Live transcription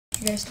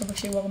guys,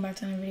 Starbucks, welcome back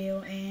to another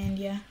video. And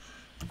yeah,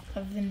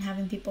 I've been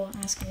having people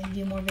ask me to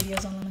do more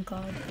videos on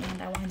LemonCloud,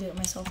 and I want to do it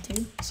myself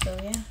too. So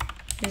yeah,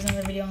 here's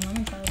another video on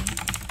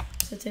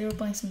LemonCloud. So today we're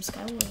playing some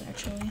Skywars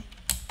actually.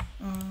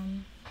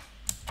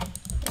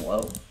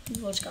 Whoa,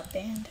 people just got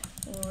banned.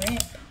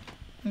 RIP.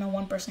 No,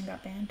 one person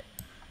got banned.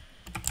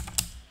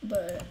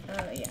 But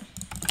yeah,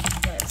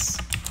 let's.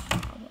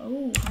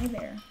 Oh, hi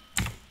there.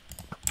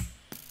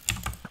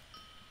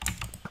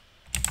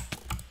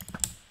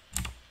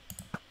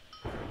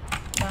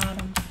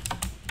 Got him.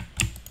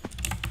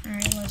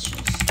 Alright, let's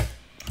just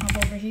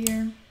hop over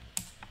here.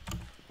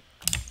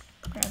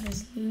 Grab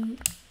his loot.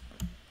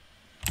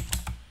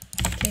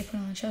 Okay, put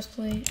on the chest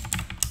plate.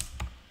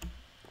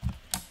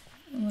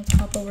 And let's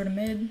hop over to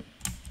mid.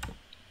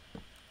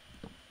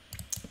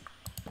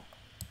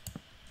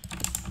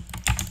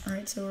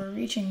 Alright, so we're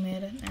reaching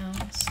mid now,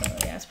 so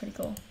yeah, it's pretty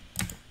cool.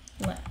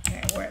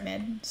 Alright, we're at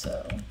mid,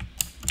 so.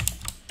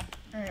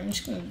 Alright, I'm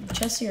just gonna.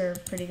 Chests here are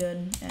pretty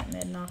good at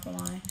mid, not gonna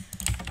lie.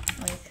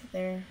 Like,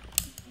 they're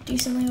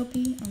decently OP.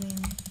 I mean,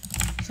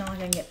 it's not like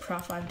I can get Pro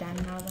 5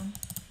 Diamond out of them,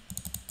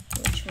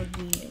 which would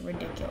be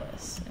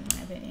ridiculous, in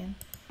my opinion.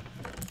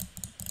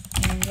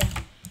 And yeah.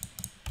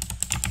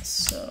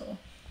 So,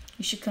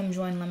 you should come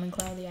join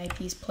LemonCloud. The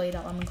IP is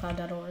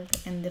play.lemoncloud.org,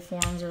 and the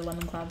forums are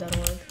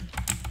lemoncloud.org.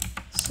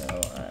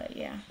 So,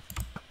 yeah.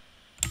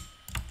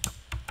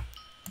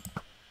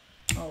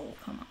 Oh,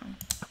 come on.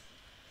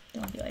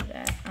 Don't be like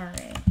that.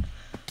 Alright.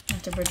 I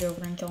have to bridge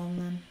over and kill him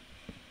then.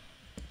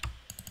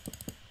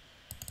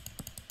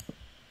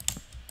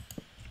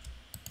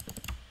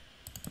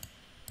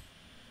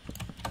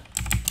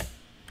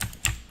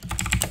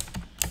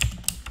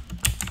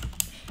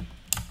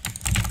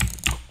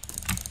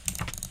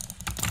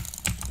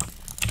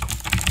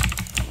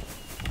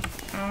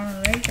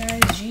 Alright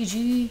guys,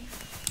 GG.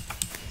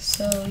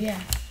 So yeah,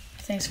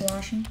 thanks for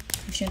watching.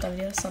 If you enjoyed the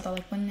video, slap that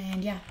like button,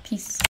 and yeah, peace.